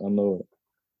know it. I know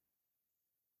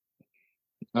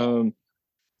it. Um,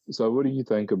 so what do you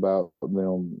think about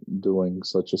them doing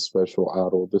such a special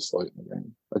idol this late in the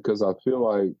game? Because I feel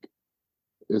like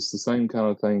it's the same kind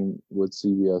of thing with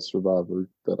CBS Survivor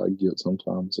that I get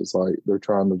sometimes. It's like they're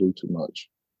trying to do too much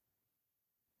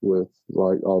with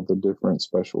like all the different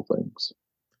special things.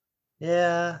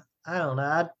 Yeah, I don't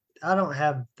know. I don't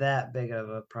have that big of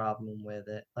a problem with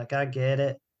it. Like I get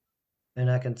it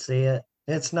and I can see it.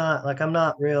 It's not like I'm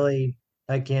not really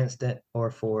against it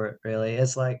or for it really.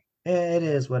 It's like it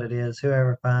is what it is.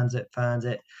 Whoever finds it finds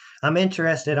it. I'm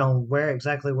interested on where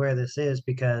this is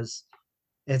because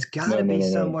it's got No, to no, be no,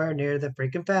 no, somewhere near the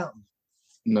freaking fountain.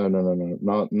 no.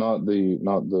 Not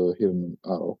the hidden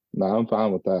idol. No, I'm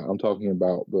fine with that. I'm talking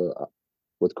about the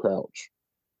with Crouch.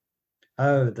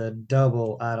 Oh, the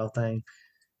double idol thing.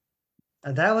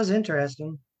 That was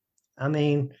interesting. I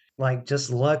mean, like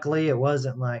just luckily it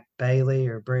wasn't like Bailey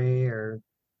or Bree or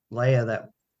Leia that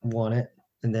won it,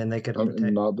 and then they could I have mean,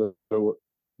 protected. not that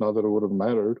it would have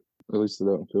mattered. At least it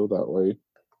doesn't feel that way.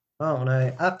 I don't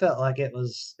know. I felt like it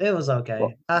was Well, okay.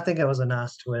 I think it was a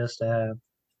nice twist to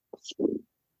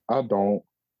I don't.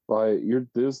 Like, you're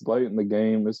this late in the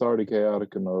game, it's already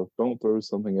chaotic enough. Don't throw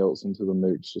something else into the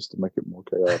mix just to make it more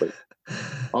chaotic.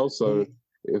 have. Also,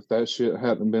 if that shit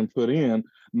hadn't been put in,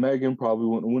 Megan probably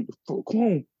wouldn't have went to fuck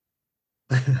home.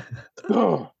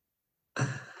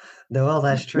 No, well,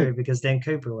 that's true because then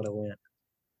Cooper would have went.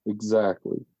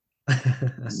 Exactly.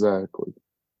 Exactly.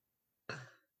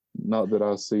 Not that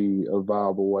I see a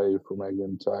viable way for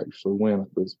Megan to actually win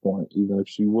at this point, even if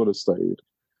she would have stayed.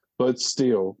 But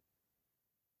still,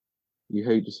 you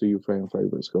hate to see your fan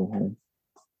favorites go home,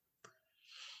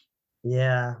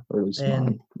 Yeah, or at least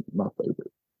and my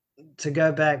favorite. to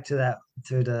go back to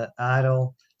the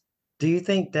idol, do you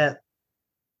think that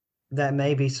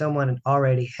maybe someone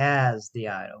already has the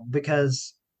idol?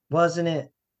 Because wasn't it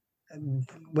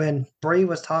when Bree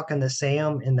was talking to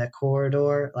Sam in the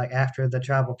corridor, like after the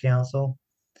tribal council,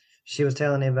 she was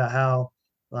telling him about how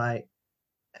like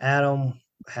Adam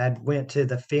had went to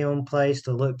the film place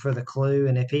to look for the clue,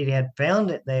 and if he had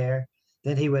found it there,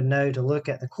 then he would know to look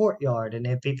at the courtyard. And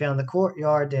if he found the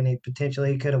courtyard, then he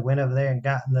potentially could have went over there and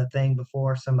gotten the thing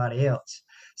before somebody else.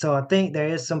 So I think there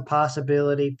is some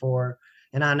possibility for,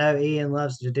 and I know Ian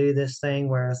loves to do this thing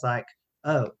where it's like,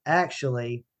 oh,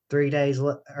 actually, 3 days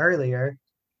earlier,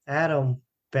 Adam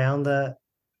found the,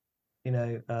 you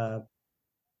know,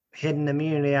 hidden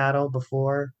immunity idol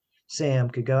before Sam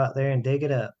could go out there and dig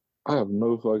it up. I have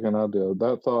no fucking idea.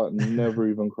 That thought never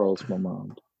even crossed my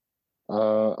mind.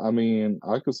 I mean,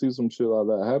 I could see some shit like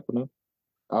that happening.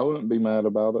 I wouldn't be mad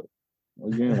about it.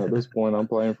 Again, at this point, I'm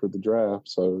playing for the draft,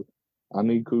 so I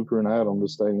need Cooper and Adam to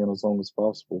stay in as long as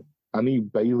possible. I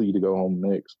need Bailey to go home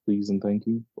next, please and thank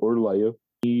you, or Leia.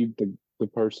 I need the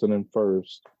person in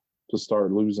first to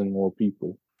start losing more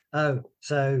people. Oh,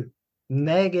 so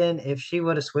Megan, if she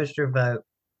would have switched her vote,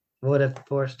 would have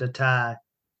forced a tie.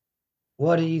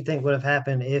 What do you think would have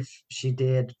happened if she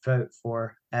did vote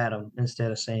for Adam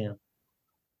instead of Sam?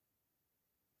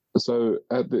 So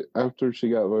after she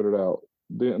got voted out,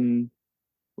 didn't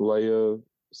Leia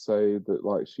say that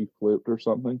like she flipped or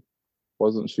something?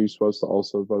 Wasn't she supposed to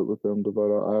also vote with them to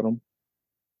vote out Adam?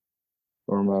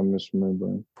 Or am I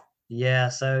misremembering? Yeah,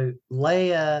 so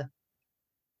Leia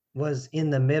was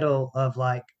in the middle of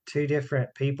like two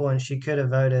different people, and she could have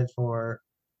voted for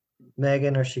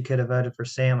Megan or she could have voted for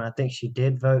Sam. And I think she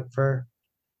did vote for,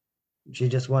 she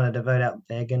just wanted to vote out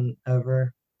Megan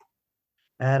over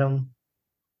Adam.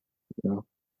 Yeah.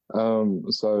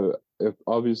 So if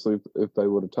obviously if they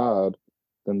would have tied,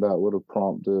 then that would have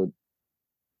prompted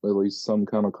at least some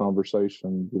kind of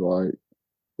conversation, be like,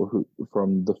 well, who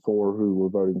from the four who were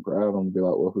voting for Adam, be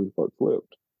like, well, who the fuck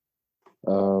flipped?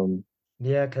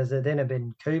 Yeah, because it then have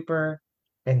been Cooper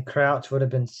and Crouch would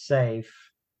have been safe.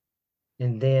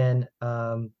 And then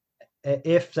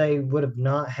if they would have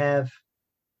not have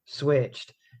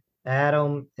switched,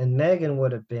 Adam and Megan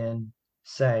would have been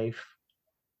safe.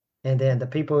 And then the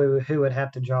people who would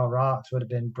have to draw rocks would have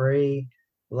been Bree,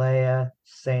 Leia,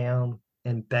 Sam,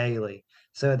 and Bailey.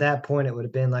 So at that point, it would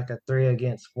have been like a 3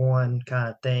 against 1 kind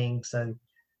of thing. So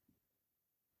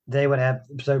they would have,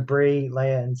 so Bree,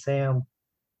 Leia, and Sam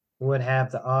would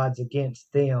have the odds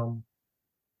against them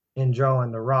in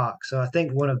drawing the rock. So I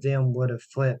think one of them would have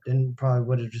flipped and probably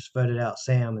would have just voted out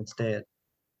Sam instead.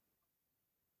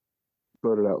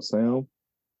 Voted out Sam.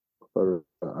 voted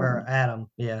or Adam.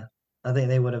 Yeah, I think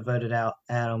they would have voted out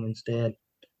Adam instead.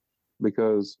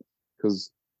 because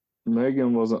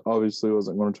Megan wasn't going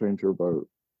to change her vote.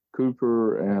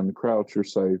 Cooper and Crouch are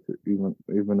safe, even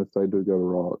if they do go to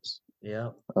Rocks. Yeah.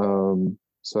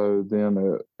 So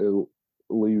then it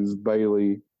leaves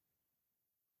Bailey.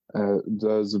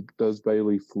 Does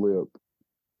Bailey flip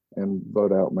and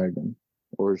vote out Megan,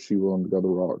 or is she willing to go to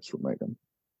Rocks for Megan?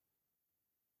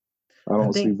 I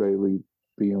don't see Bailey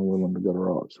being willing to go to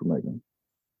Rocks for Megan.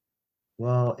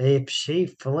 Well, if she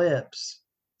flips,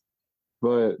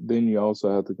 but then you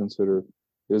also have to consider: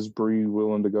 is Bree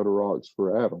willing to go to Rocks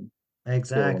for Adam?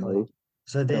 Exactly.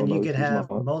 So then you could have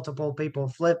multiple people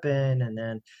flipping, and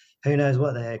then who knows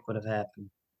what the heck would have happened.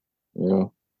 Yeah.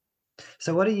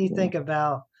 So what do you think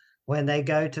about when they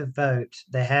go to vote?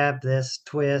 They have this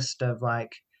twist of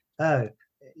like, oh,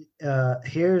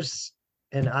 here's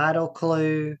an idle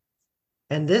clue,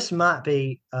 and this might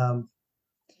be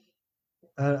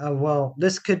well,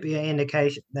 this could be an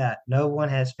indication that no one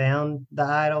has found the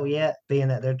idol yet, being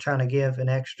that they're trying to give an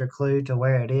extra clue to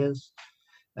where it is.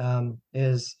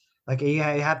 Is like you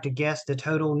have to guess the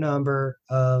total number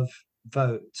of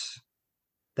votes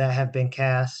that have been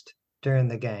cast during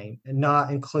the game, and not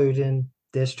including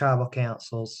this tribal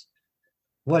council's.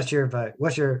 What's your vote?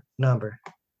 What's your number?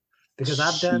 Because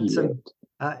I've done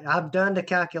I've done the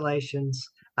calculations.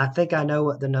 I think I know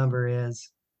what the number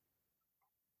is.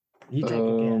 You take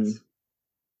a guess.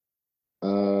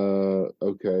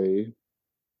 Okay.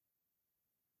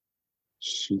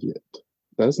 Shit.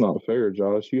 That's not fair,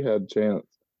 Josh. You had a chance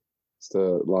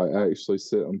to actually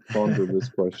sit and ponder this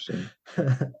question.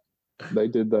 They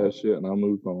did that shit and I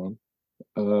moved on.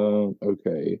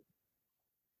 Okay.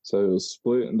 So it was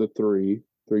split into three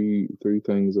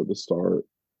things at the start.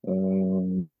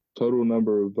 Total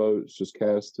number of votes just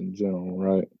cast in general,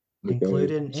 right? Okay.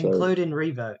 Including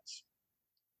revotes.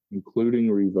 Including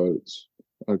revotes.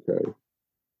 Okay.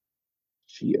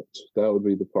 Shit. That would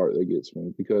be the part that gets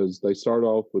me, because they start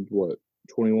off with what,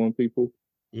 21 people?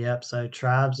 Yep, so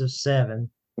tribes of 7.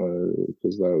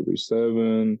 Because that would be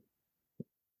 7.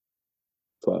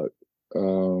 Fuck.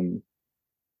 7,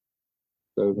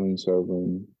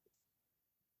 7,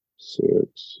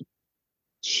 6.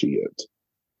 Shit.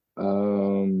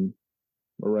 Around,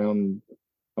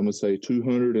 I'm gonna say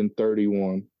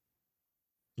 231.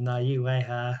 No, you way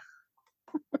high.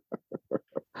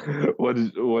 What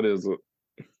is it?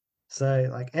 So,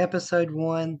 like episode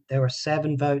 1, there were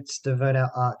 7 votes to vote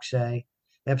out Akshay.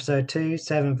 Episode 2,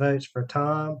 7 votes for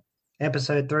Tom.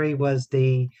 Episode 3 was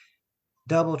the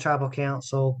double tribal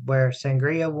council where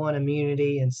Sangria won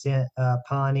immunity and sent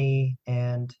Pawnee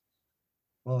and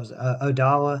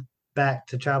Odawa back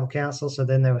to tribal council. So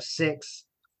then there was 6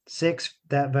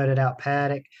 that voted out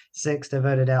Paddock, 6 that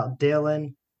voted out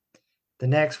Dylan. The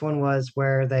next one was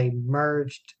where they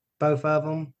merged both of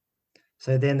them.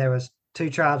 So then there was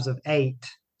 2 tribes of 8.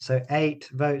 So 8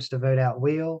 votes to vote out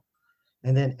Will,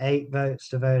 and then 8 votes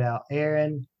to vote out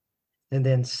Aaron. And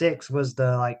then 6 was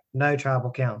the no tribal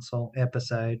council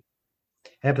episode.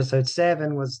 Episode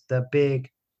 7 was the big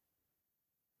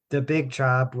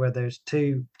tribe where there's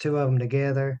two of them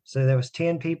together. So there was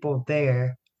 10 people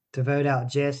there to vote out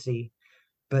Jesse,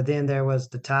 but then there was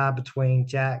the tie between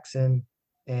Jackson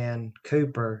and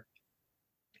Cooper,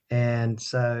 and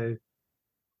so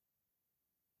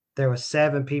there were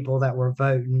 7 people that were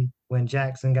voting when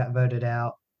Jackson got voted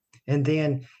out. And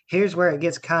then here's where it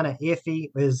gets kind of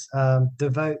iffy is the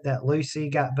vote that Lucy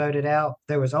got voted out.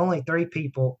 There was only 3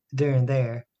 people during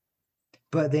there,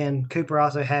 but then Cooper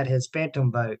also had his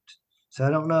phantom vote. So I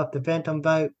don't know if the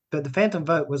phantom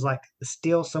vote was like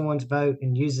steal someone's vote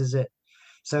and uses it.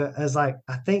 So it's I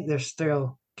think there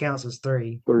still counts as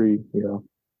 3. 3, yeah.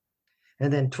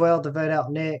 And then 12 to vote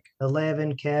out Nick,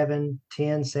 11 Kevin,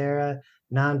 10 Sarah,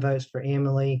 9 votes for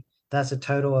Emily. That's a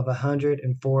total of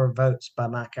 104 votes by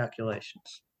my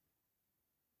calculations.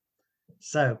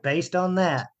 So based on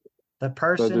that, the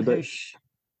person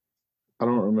I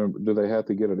don't remember. Do they have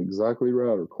to get it exactly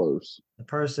right or close? The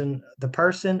person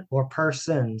or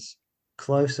persons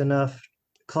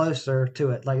closer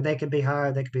to it. Like they could be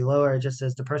higher, they could be lower. It just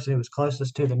says the person who was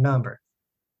closest to the number.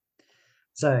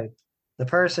 So the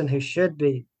person who should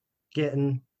be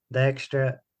getting the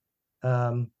extra,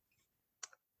 the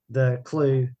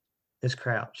clue is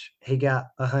Crouch. He got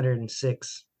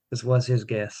 106. This was his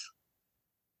guess.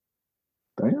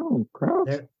 Damn,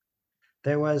 Crouch.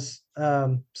 There was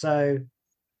so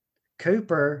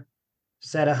Cooper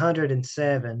said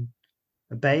 107.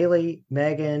 Bailey,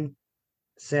 Megan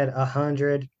said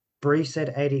 100. Bree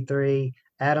said 83.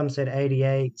 Adam said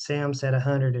 88. Sam said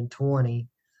 120.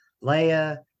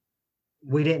 Leia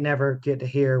we didn't ever get to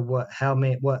hear what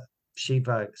she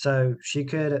voted. So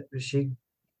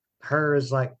her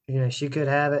is like, she could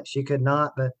have it, she could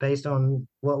not, but based on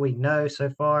what we know so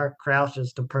far, Crouch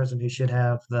is the person who should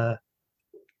have the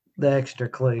extra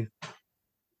clue.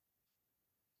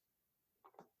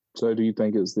 So do you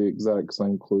think it's the exact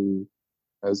same clue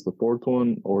as the fourth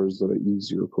one, or is it an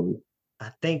easier clue?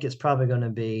 I think it's probably going to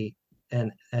be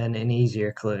an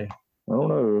easier clue. I don't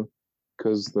know,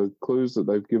 because the clues that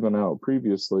they've given out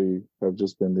previously have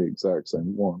just been the exact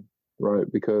same one, right?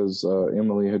 Because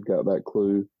Emily had got that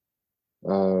clue,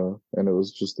 and it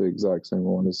was just the exact same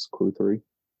one as clue 3,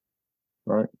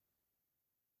 right?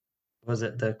 Was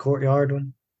it the courtyard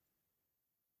one?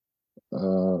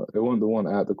 It wasn't the one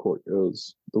at the court. It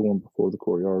was the one before the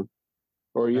courtyard.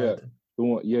 Or yeah, the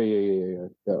one. Yeah.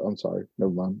 I'm sorry.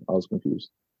 Never mind. I was confused.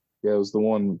 Yeah, it was the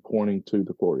one pointing to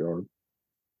the courtyard.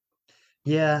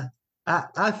 Yeah,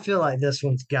 I feel like this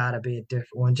one's got to be a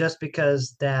different one, just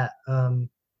because that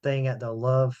thing at the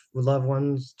Loved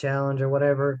Ones challenge or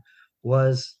whatever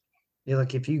was,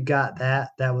 like, if you got that,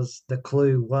 that was the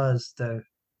clue, was the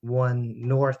one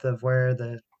north of where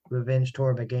the revenge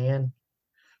tour began.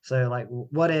 So, like,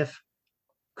 what if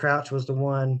Crouch was the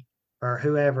one, or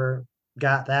whoever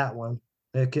got that one?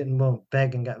 It couldn't. Well,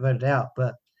 Megan got voted out,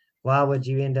 but why would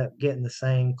you end up getting the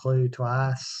same clue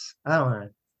twice? I don't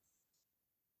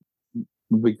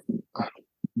know.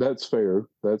 That's fair.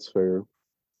 That's fair.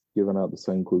 Giving out the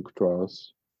same clue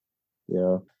twice.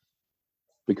 Yeah.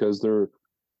 Because there's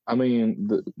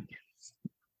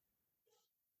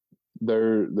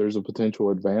a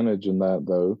potential advantage in that,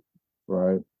 though,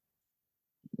 right?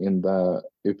 In that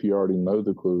if you already know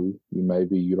the clue,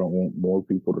 you don't want more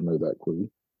people to know that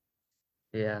clue.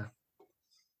 Yeah.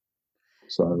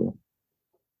 So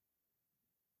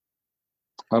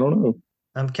I don't know.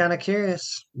 I'm kind of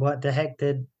curious what the heck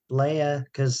did Leia,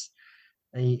 because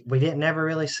we didn't never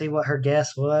really see what her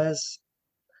guess was.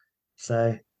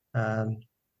 So,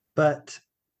 but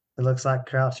it looks like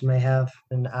Crouch may have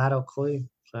an idol clue.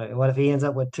 So what if he ends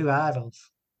up with 2 idols?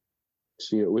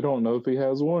 Shit, we don't know if he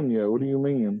has one yet. What do you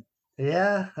mean?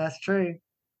 Yeah, that's true.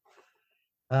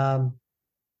 Is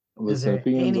Listen, there if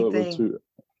he ends up with anything? 2,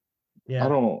 Yeah. I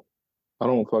don't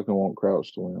fucking want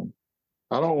Crouch to win.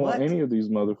 I don't want What? any of these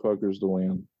motherfuckers to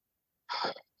win.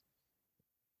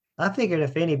 I figured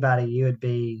if anybody, you would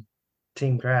be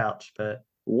Team Crouch, but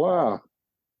Why?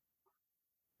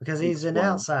 because he's an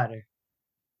Explain. outsider.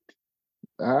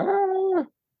 Ah,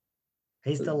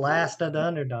 He's the last of the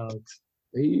underdogs.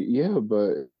 yeah,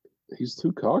 but he's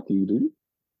too cocky, dude.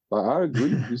 Like, I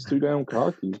agree, he's too damn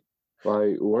cocky.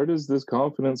 Like, where does this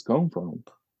confidence come from?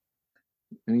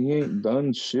 And he ain't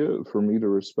done shit for me to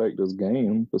respect his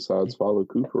game besides follow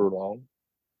Cooper along.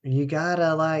 You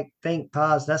gotta think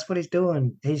pause. That's what he's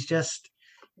doing. He's just,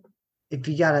 if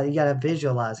you gotta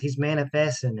visualize. He's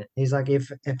manifesting it. He's like,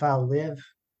 if I live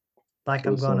like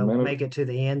I'm Listen, gonna make it to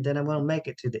the end, then I'm gonna make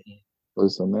it to the end.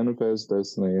 Listen, Manifest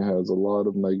Destiny has a lot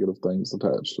of negative things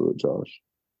attached to it, Josh,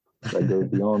 that go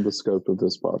beyond the scope of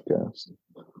this podcast.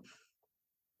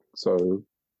 So,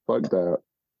 fuck that.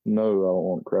 No, I don't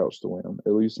want Crouch to win.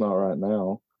 At least not right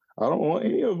now. I don't want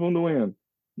any of them to win.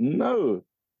 No,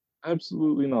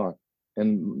 absolutely not.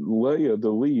 And Leia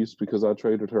the least, because I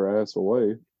traded her ass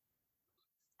away.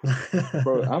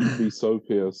 Bro, I'm gonna be so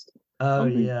pissed. Oh,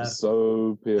 I'm yeah. be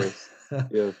so pissed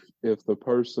if the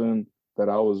person that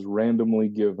I was randomly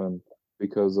given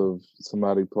because of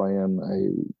somebody playing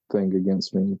a thing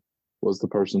against me was the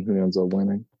person who ends up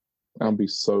winning. I'd be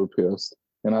so pissed.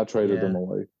 And I traded them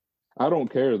away. I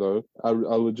don't care though. I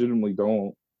legitimately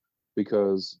don't,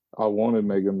 because I wanted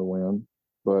Megan to win,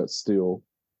 but still,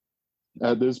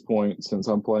 at this point, since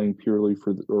I'm playing purely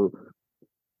for or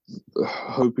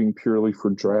hoping purely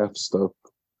for draft stuff,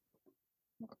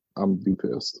 I'm be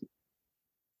pissed.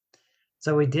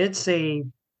 So we did see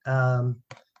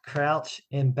Crouch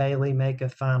and Bailey make a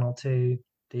final 2.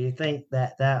 Do you think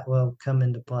that will come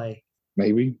into play?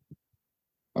 Maybe.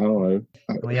 I don't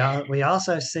know. We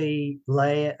also see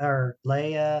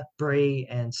Leia, Bree,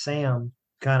 and Sam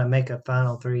kind of make a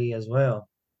final 3 as well.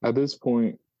 At this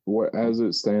point, as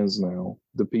it stands now,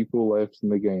 the people left in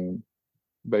the game,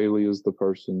 Bailey is the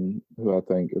person who I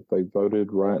think if they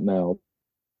voted right now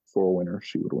for a winner,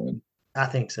 she would win. I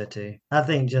think so too. I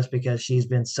think just because she's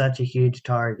been such a huge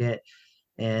target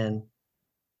and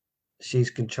she's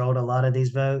controlled a lot of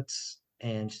these votes,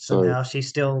 and somehow she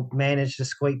still managed to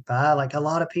squeak by. Like, a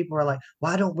lot of people are like,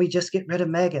 why don't we just get rid of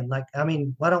Megan? Like, I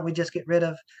mean, why don't we just get rid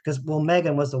of, because, well,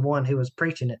 Megan was the one who was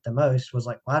preaching it the most, was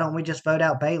like, why don't we just vote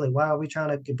out Bailey? Why are we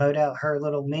trying to vote out her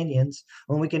little minions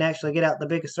when we can actually get out the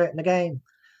biggest threat in the game?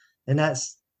 And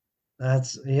that's,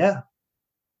 yeah.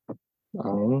 I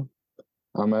don't know.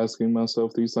 I'm asking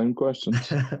myself these same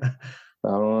questions. I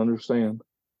don't understand.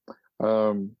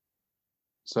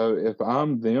 So if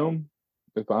I'm them,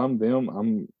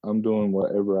 I'm doing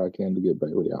whatever I can to get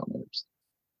Bailey out next.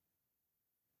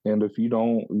 And if you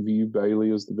don't view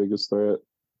Bailey as the biggest threat,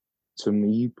 to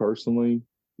me personally,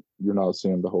 you're not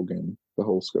seeing the whole game, the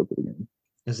whole scope of the game.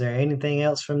 Is there anything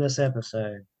else from this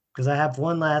episode? Because I have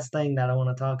one last thing that I want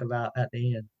to talk about at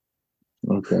the end.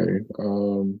 Okay.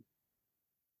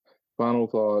 Final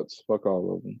thoughts. Fuck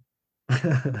all of them.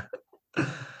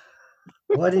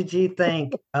 What did you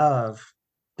think of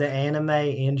the anime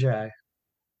intro?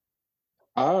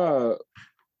 So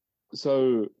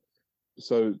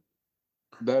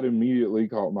that immediately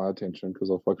caught my attention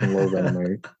because I fucking love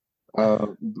anime.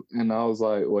 And I was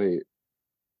like, wait,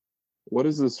 what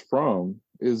is this from?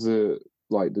 Is it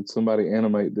like, did somebody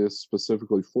animate this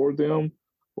specifically for them,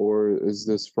 or is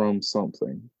this from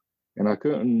something? And I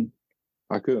couldn't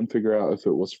figure out if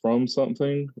it was from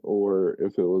something or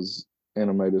if it was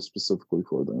animated specifically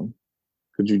for them.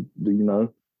 Do you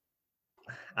know?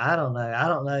 I don't know. I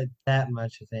don't know that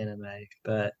much of anime,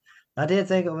 but I did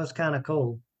think it was kind of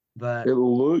cool. But It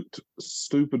looked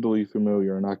stupidly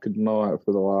familiar, and I could not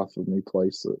for the life of me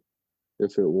place it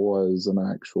if it was an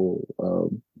actual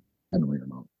anime or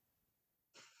not.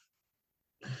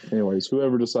 Anyways,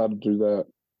 whoever decided to do that,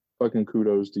 fucking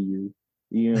kudos to you.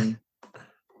 Ian,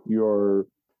 you're,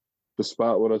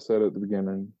 despite what I said at the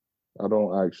beginning, I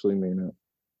don't actually mean it.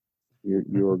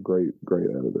 You're a great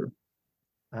editor.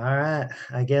 all right,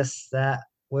 I guess that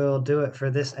will do it for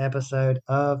this episode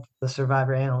of the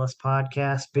Survivor Analyst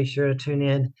Podcast. Be sure to tune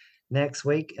in next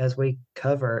week as we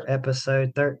cover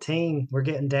episode 13. We're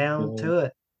getting down to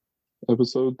it.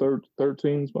 Episode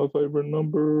 13 is my favorite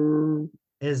number.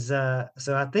 So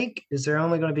I think, is there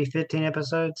only going to be 15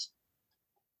 episodes?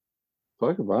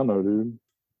 Fuck if I know, dude.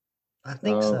 I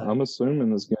think so. I'm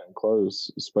assuming it's getting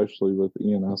close, especially with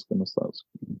Ian asking us that.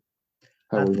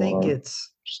 I think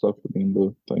it's stuff at the end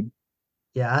of the thing.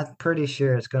 Yeah, I'm pretty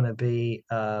sure it's going to be.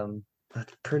 I'm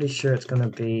pretty sure it's going to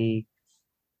be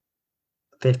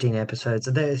 15 episodes.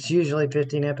 It's usually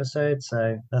 15 episodes,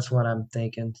 so that's what I'm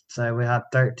thinking. So we have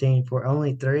 13 for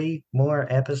only 3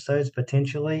 more episodes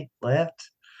potentially left.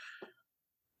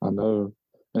 I know.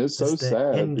 And it's so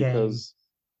sad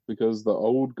because the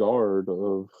old guard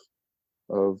of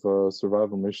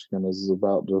Survivor Michigan is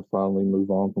about to finally move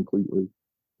on completely.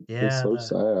 Yeah, it's so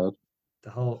sad. The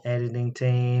whole editing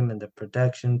team and the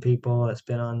production people that's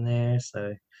been on there.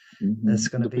 So that's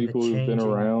going to be the people who've been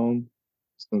around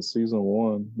since season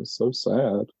 1. It's so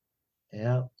sad.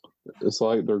 Yeah. It's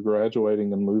like they're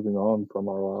graduating and moving on from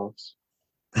our lives.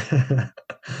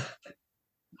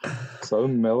 So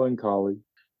melancholy.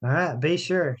 All right. Be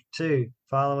sure to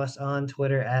follow us on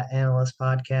Twitter at Analyst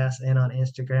Podcast and on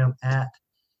Instagram at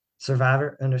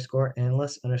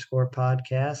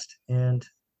Survivor_Analyst_podcast. And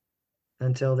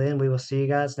until then, we will see you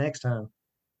guys next time.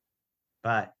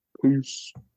 Bye. Peace.